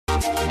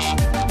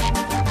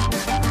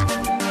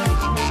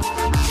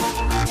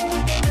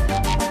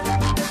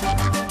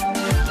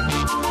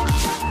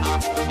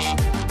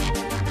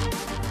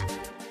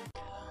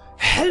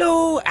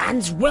Hello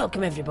and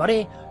welcome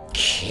everybody,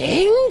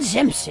 King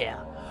Dempz here,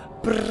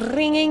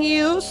 bringing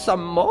you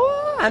some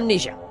more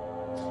Amnesia.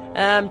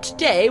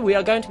 Today we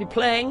are going to be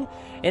playing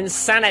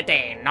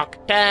Insanity,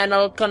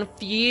 Nocturnal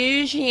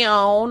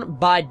Confusion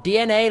by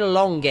DNA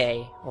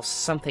Longue, or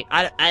something.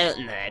 I don't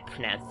know how to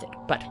pronounce it,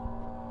 but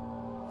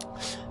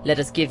let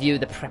us give you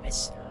the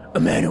premise. A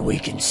man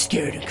awakens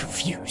scared and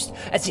confused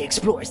as he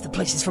explores the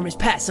places from his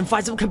past and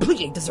finds them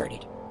completely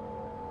deserted.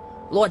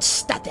 Lord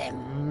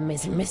Statham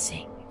is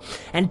missing,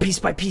 and piece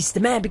by piece the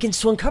man begins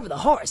to uncover the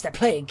horrors that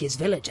plague his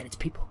village and its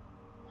people.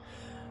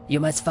 You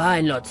must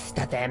find Lord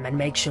Statham and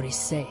make sure he's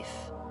safe.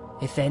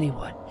 If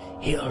anyone,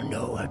 he'll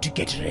know how to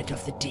get rid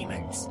of the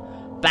demons.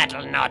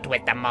 Battle not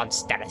with the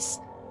monsters,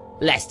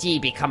 lest ye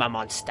become a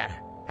monster.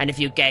 And if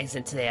you gaze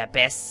into the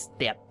abyss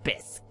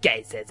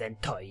gazes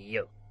into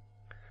you.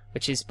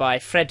 Which is by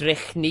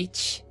Friedrich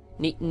Nietzsche.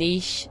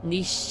 Nietzsche.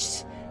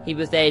 He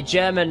was a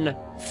German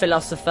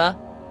philosopher.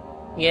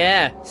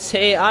 Yeah,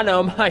 see, I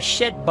know my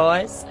shit,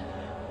 boys.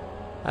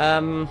 I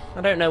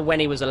don't know when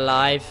he was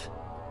alive.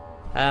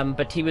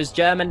 But he was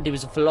German, he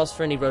was a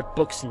philosopher, and he wrote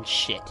books and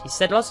shit. He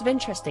said lots of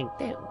interesting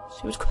things.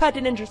 He was quite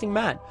an interesting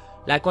man.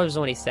 Like, what was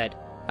the one he said?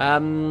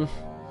 Oh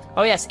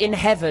yes, in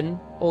heaven,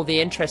 all the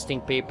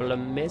interesting people are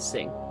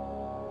missing.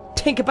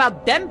 Think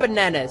about them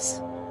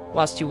bananas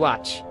whilst you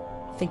watch.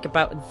 Think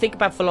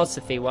about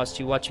philosophy whilst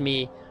you watch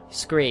me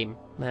scream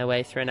my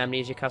way through an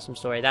Amnesia custom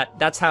story.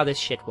 That's how this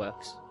shit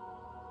works.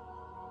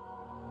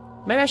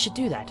 Maybe I should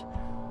do that.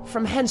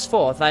 From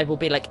henceforth, I will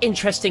be like,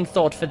 interesting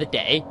thought for the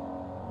day.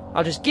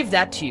 I'll just give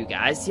that to you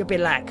guys. You'll be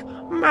like,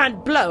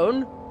 mind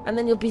blown, and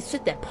then you'll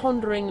sit there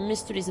pondering the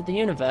mysteries of the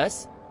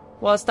universe,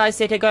 whilst I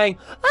sit here going,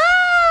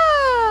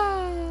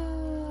 ah,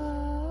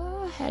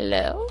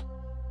 hello?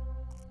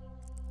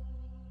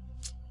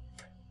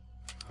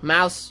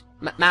 Mouse,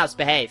 mouse,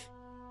 behave.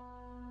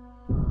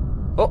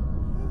 Oh.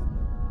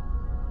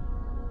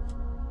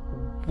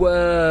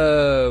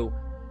 Whoa.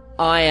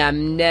 I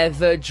am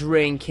never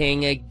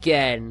drinking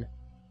again.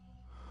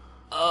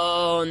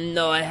 Oh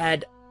no, I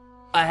had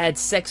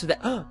sex with that.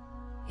 Oh,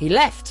 he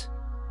left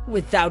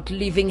without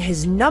leaving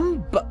his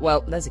number.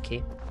 Well, there's a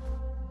key.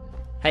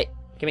 Hey,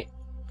 give me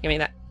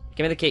that.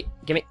 Give me the key.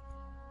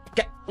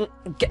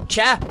 Get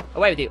chair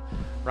away with you.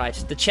 Right,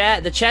 the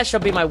chair shall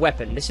be my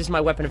weapon. This is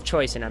my weapon of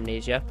choice in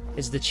Amnesia.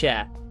 Is the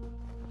chair.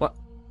 What?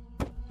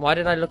 Why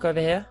did I look over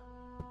here?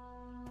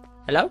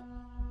 Hello?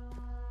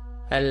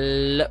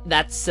 Hello.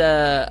 That's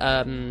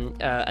a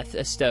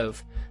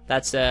stove.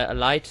 That's a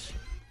light.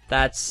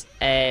 That's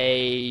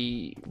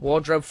a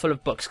wardrobe full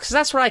of books, because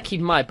that's where I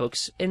keep my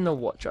books, in the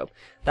wardrobe.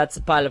 That's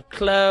a pile of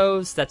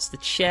clothes. That's the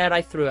chair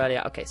I threw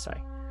earlier. Okay,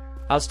 sorry.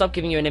 I'll stop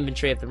giving you an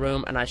inventory of the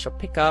room, and I shall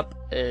pick up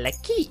the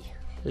key.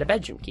 The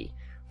bedroom key.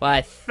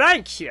 Why,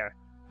 thank you!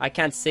 I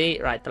can't see.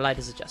 Right, the light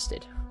is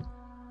adjusted.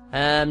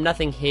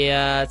 Nothing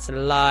here. It's a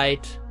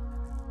light.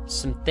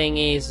 Some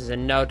thingies. There's a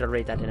note. I'll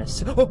read that in a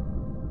second. Oh!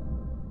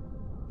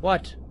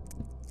 What?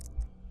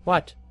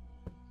 What?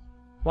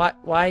 Why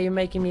are you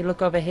making me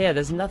look over here?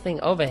 There's nothing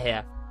over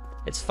here.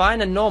 It's fine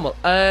and normal.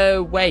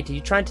 Oh, wait. Are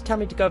you trying to tell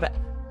me to go back?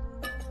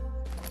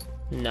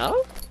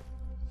 No?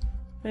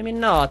 Maybe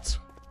not.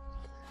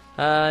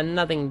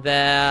 Nothing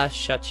there.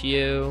 Shut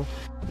you.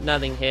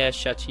 Nothing here.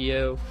 Shut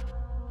you.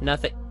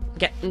 Nothing.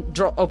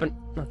 Draw open.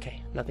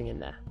 Okay, nothing in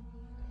there.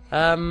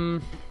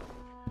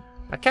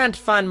 I can't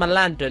find my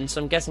lantern,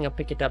 so I'm guessing I'll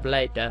pick it up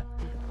later.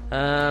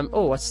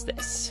 Oh, what's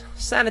this?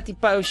 Sanity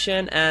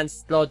potion and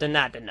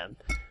laudanum.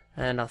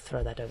 And I'll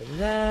throw that over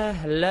there.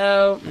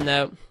 Hello?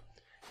 No.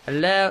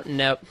 Hello?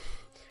 No.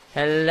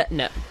 Hello?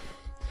 No.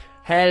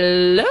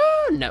 Hello?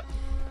 No.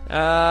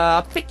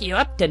 I'll pick you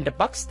up,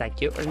 tinderbox. Thank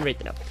you. And read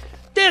the note.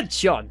 Dear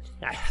John,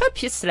 I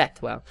hope you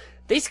slept well.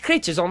 These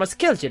creatures almost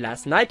killed you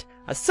last night.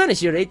 As soon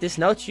as you read this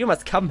note, you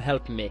must come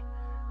help me.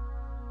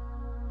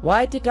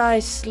 Why did I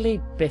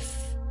sleep if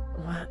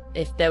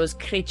there was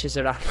creatures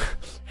around?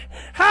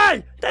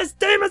 Hey! There's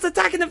demons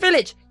attacking the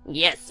village!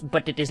 Yes,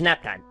 but it is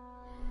nap time.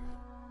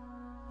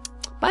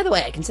 By the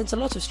way, I can sense a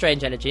lot of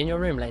strange energy in your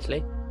room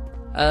lately.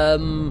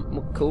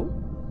 Cool.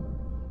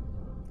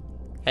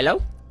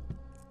 Hello?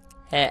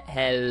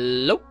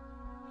 Hello?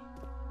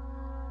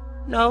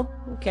 No?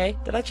 Okay.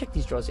 Did I check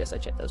these drawers? Yes, I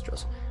checked those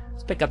drawers.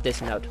 Let's pick up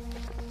this note.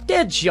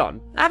 Dear John,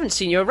 I haven't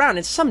seen you around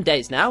in some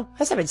days now.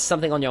 Has there been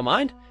something on your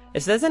mind?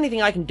 If there's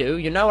anything I can do,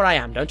 you know where I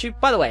am, don't you?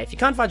 By the way, if you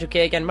can't find your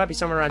key again, it might be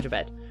somewhere around your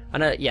bed. I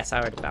know, yes, I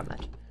already found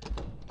that.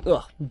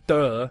 Ugh,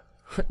 duh.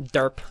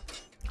 Derp.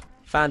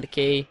 Found the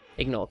key,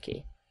 ignore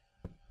key.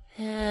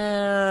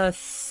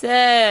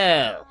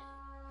 So...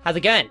 how's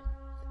it going?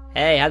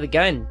 Hey, how's it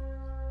going?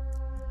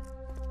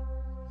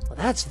 Well,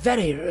 that's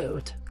very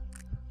rude.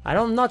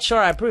 I'm not sure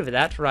I approve of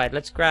that. Right,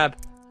 let's grab...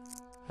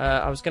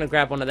 I was gonna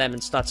grab one of them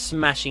and start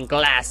smashing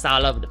glass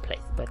all over the place,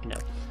 but no.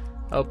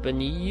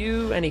 Open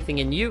you. Anything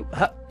in you?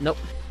 Huh, nope.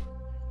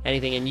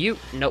 Anything in you?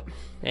 Nope.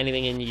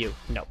 Anything in you?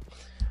 Nope.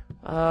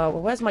 Well,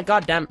 where's my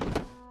goddamn...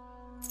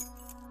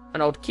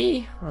 An old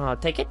key? I'll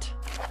take it.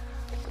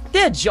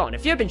 Dear John,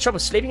 if you have in trouble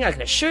sleeping, I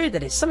can assure you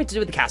that it's something to do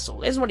with the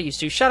castle. It isn't what it used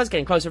to. Shadows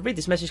getting closer. Read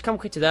this message. Come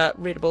quick to the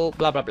readable.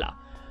 Blah blah blah.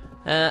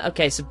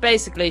 Okay, so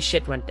basically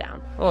shit went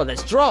down. Oh,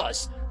 there's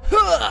drawers.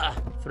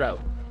 Throw.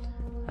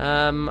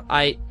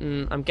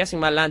 I'm guessing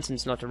my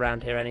lantern's not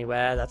around here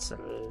anywhere. That's a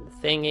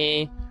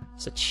thingy.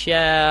 It's a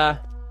chair.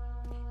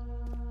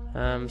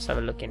 Let's have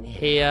a look in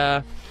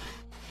here.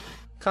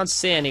 Can't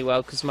see any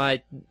well because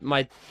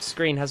my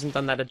screen hasn't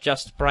done that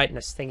adjust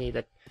brightness thingy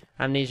that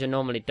Amnesia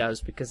normally does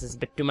because there's a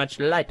bit too much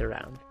light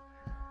around.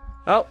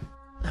 Oh,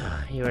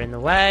 you're in the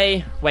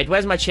way. Wait,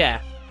 where's my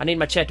chair? I need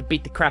my chair to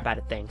beat the crap out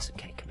of things.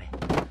 Okay, come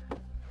here.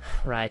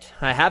 Right,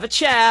 I have a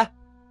chair,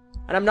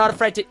 and I'm not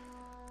afraid to...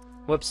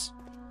 Whoops.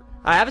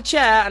 I have a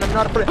chair, and I'm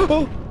not afraid...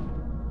 Oh!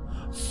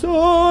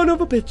 Son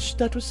of a bitch,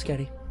 that was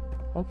scary.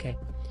 Okay.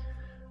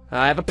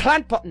 I have a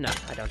plant pot. No,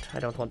 I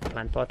don't want the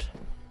plant pot.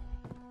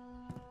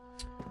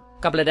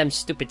 Couple of them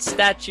stupid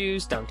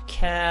statues. Don't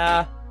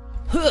care.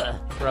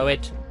 Throw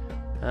it.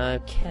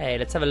 Okay,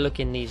 let's have a look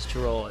in these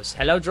drawers.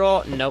 Hello,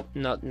 drawer. Nope,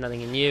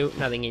 nothing in you.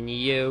 Nothing in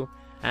you.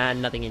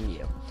 And nothing in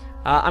you.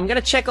 I'm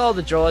gonna check all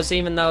the drawers,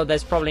 even though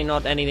there's probably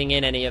not anything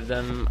in any of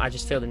them. I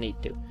just feel the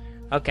need to.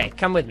 Okay,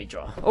 come with me,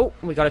 drawer. Oh,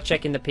 we gotta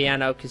check in the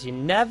piano, because you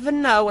never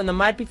know when there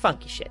might be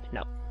funky shit.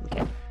 No.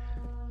 Okay.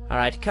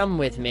 Alright, come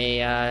with me.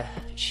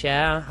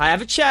 Chair. I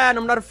have a chair, and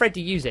I'm not afraid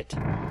to use it.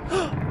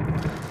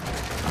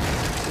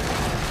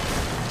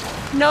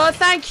 No,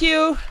 thank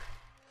you.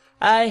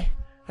 I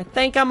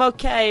think I'm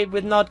okay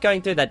with not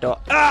going through that door.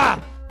 Ah!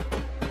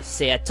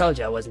 See, I told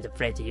you I wasn't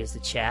afraid to use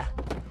the chair.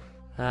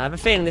 I have a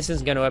feeling this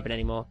isn't going to open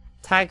anymore.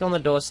 Tag on the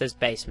door says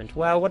basement.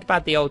 Well, what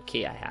about the old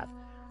key I have?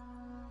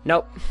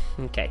 Nope.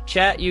 Okay,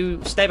 chair,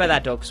 you stay by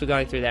that door because we're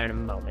going through there in a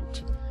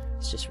moment.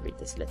 Let's just read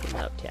this little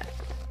note here.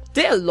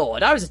 Dear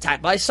Lord, I was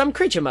attacked by some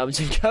creature moments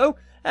ago.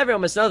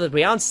 Everyone must know that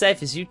we aren't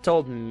safe as you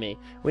told me.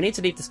 We need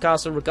to leave this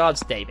castle.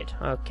 Regards, David.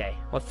 Okay.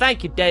 Well,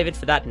 thank you, David,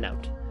 for that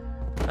note.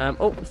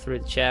 Oh, through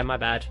the chair. My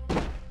bad.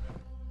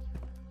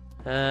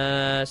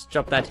 Let's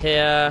drop that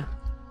here.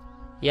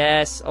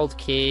 Yes, old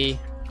key.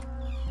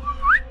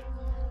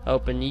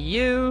 Open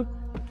you.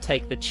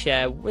 Take the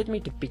chair with me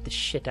to beat the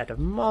shit out of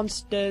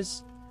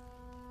monsters.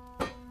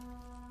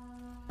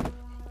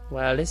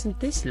 Well,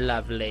 isn't this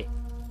lovely?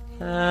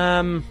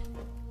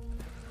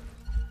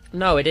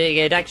 No,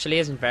 it actually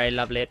isn't very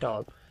lovely at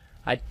all.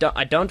 I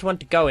don't want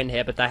to go in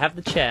here, but I have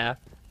the chair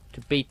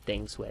to beat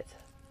things with.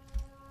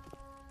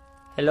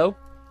 Hello?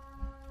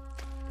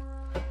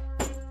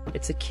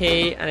 It's a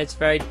key, and it's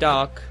very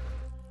dark.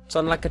 It's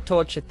on like a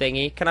torture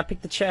thingy. Can I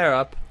pick the chair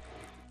up?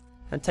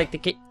 And take the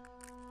key?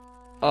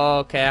 Oh,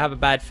 okay, I have a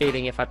bad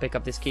feeling if I pick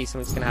up this key,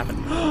 something's gonna happen.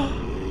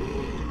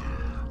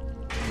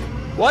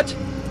 What?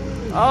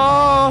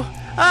 Oh!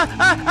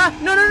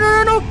 No, no,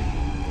 no, no, no!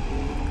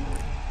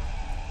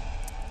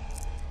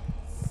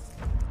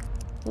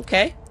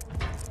 Okay.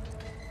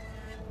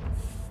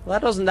 Well,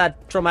 that wasn't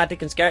that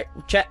traumatic and scary.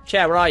 Chair,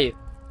 where are you?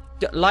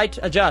 Light,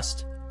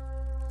 adjust.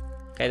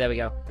 Okay, there we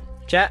go.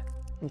 Chair,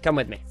 come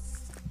with me.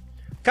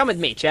 Come with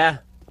me,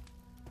 chair.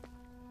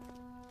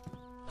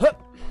 Huh.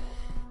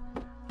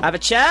 I have a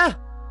chair,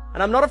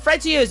 and I'm not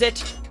afraid to use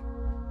it.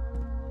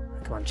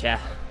 Come on, chair.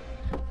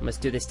 We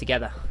must do this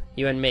together.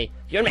 You and me.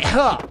 You and me.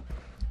 Huh.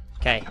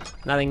 Okay,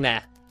 nothing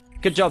there.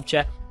 Good job,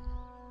 chair.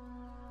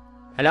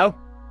 Hello?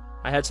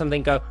 I heard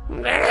something go.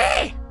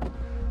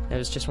 It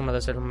was just one of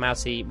those little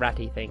mousy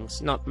ratty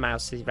things. Not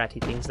mousy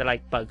ratty things, they're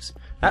like bugs.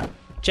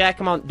 Chair,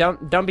 come on,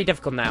 don't be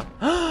difficult now.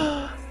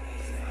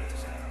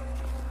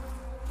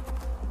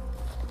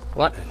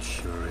 What? It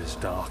sure is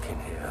dark in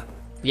here.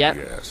 Yep.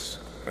 Yes,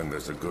 and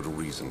there's a good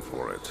reason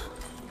for it.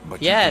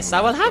 But yes,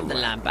 I will have the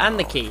lamp and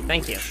the key,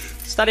 thank you.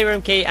 Study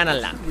room key and a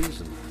lamp.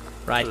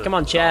 Right, come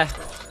on, chair.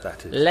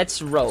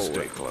 Let's roll.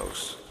 Stay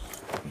close.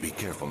 Be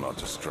careful not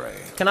to stray.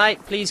 Can I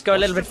please go a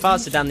little bit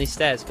faster down these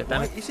stairs,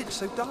 goddammit? Why is it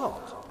so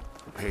dark?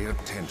 Pay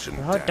attention.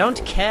 Oh,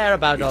 don't care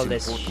about all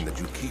this. It's important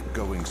that you keep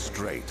going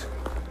straight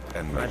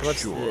and make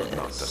sure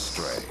not to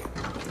stray.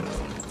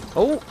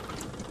 Oh.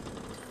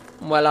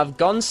 Well, I've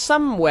gone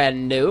somewhere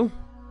new.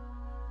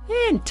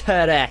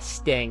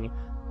 Interesting.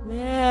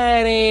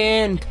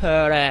 Very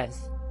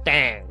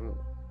interesting.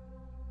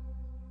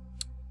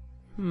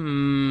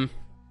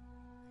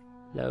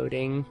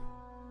 Loading.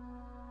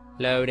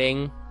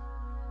 Loading.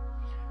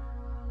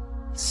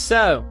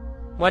 So,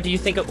 what do you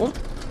think of... Oh,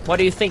 what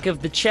do you think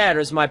of the chair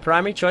as my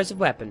primary choice of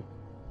weapon?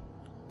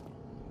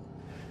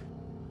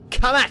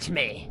 Come at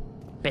me,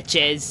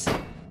 bitches!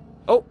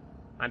 Oh,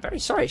 I'm very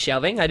sorry,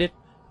 Shelving. I did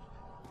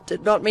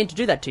not mean to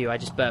do that to you. I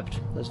just burped.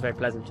 That was very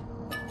pleasant.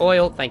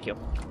 Oil, thank you.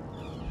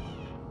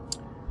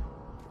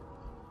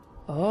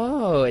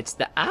 Oh, it's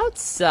the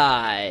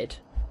outside.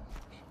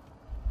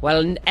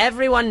 Well,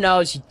 everyone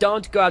knows you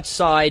don't go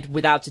outside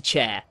without a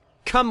chair.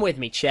 Come with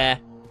me, chair.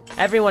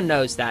 Everyone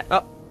knows that.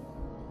 Oh.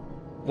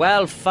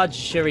 Well,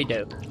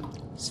 fudge-sherry-do.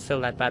 Let's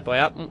fill that bad boy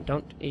up.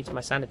 Don't eat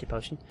my sanity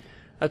potion.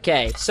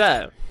 Okay,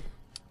 so.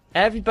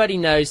 Everybody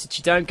knows that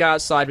you don't go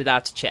outside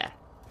without a chair.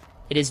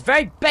 It is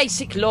very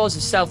basic laws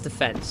of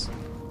self-defense.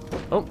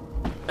 Oh.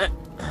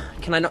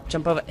 Can I not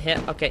jump over here?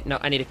 Okay, no,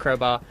 I need a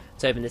crowbar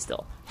to open this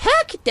door.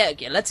 Okie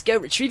dokie, let's go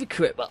retrieve a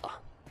crowbar.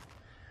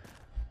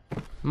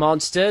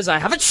 Monsters, I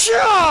have a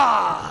chair!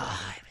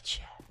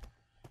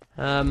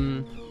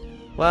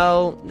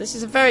 Well, this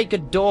is a very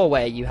good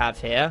doorway you have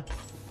here.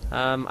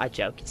 I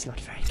joke, it's not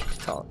very good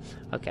at all.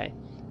 Okay.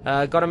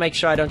 Gotta make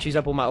sure I don't use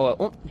up all my oil.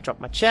 Oh, drop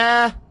my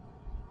chair.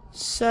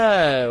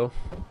 So...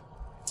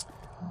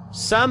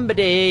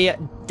 somebody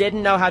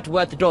didn't know how to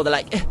work the door. They're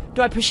like,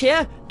 do I push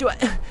here? Do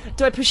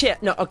I push here?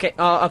 No, okay,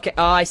 okay,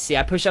 I see.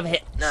 I push over here.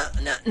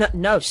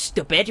 No,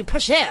 stupid, you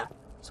push here.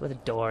 That's where the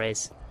door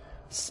is.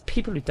 It's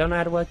people who don't know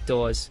how to work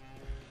doors.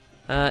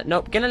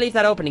 Nope, gonna leave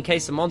that open in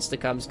case a monster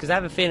comes, because I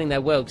have a feeling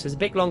there will, because there's a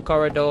big long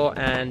corridor,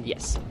 and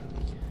yes.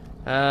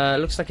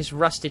 Looks like it's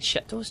rusted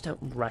shut. Doors don't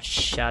rust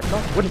shut.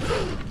 Not wooden.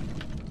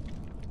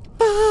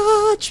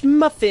 Fudge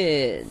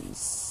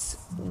muffins!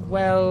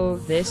 Well,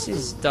 this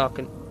is dark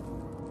and...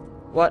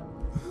 What?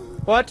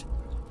 What?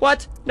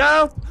 What?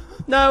 No!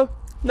 No!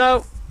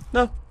 No!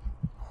 No!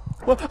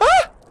 What?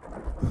 Ah!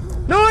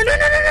 No! No! No! No!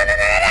 No! No!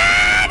 No!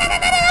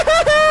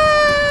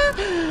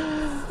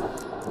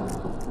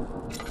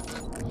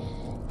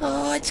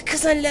 Oh, it's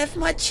because I left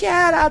my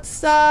chair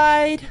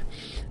outside.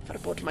 If I'd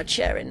have brought my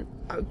chair in,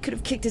 I could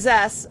have kicked his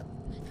ass.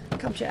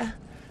 Come, chair.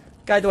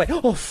 Guide the way.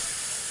 Oh,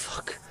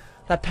 fuck.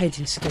 That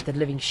painting scared the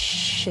living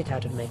shit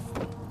out of me.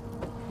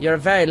 You're a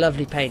very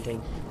lovely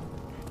painting.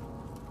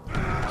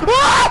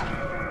 Ah!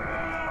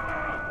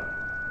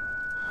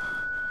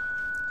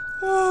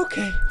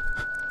 Okay.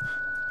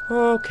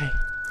 Okay.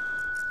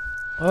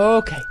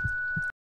 Okay.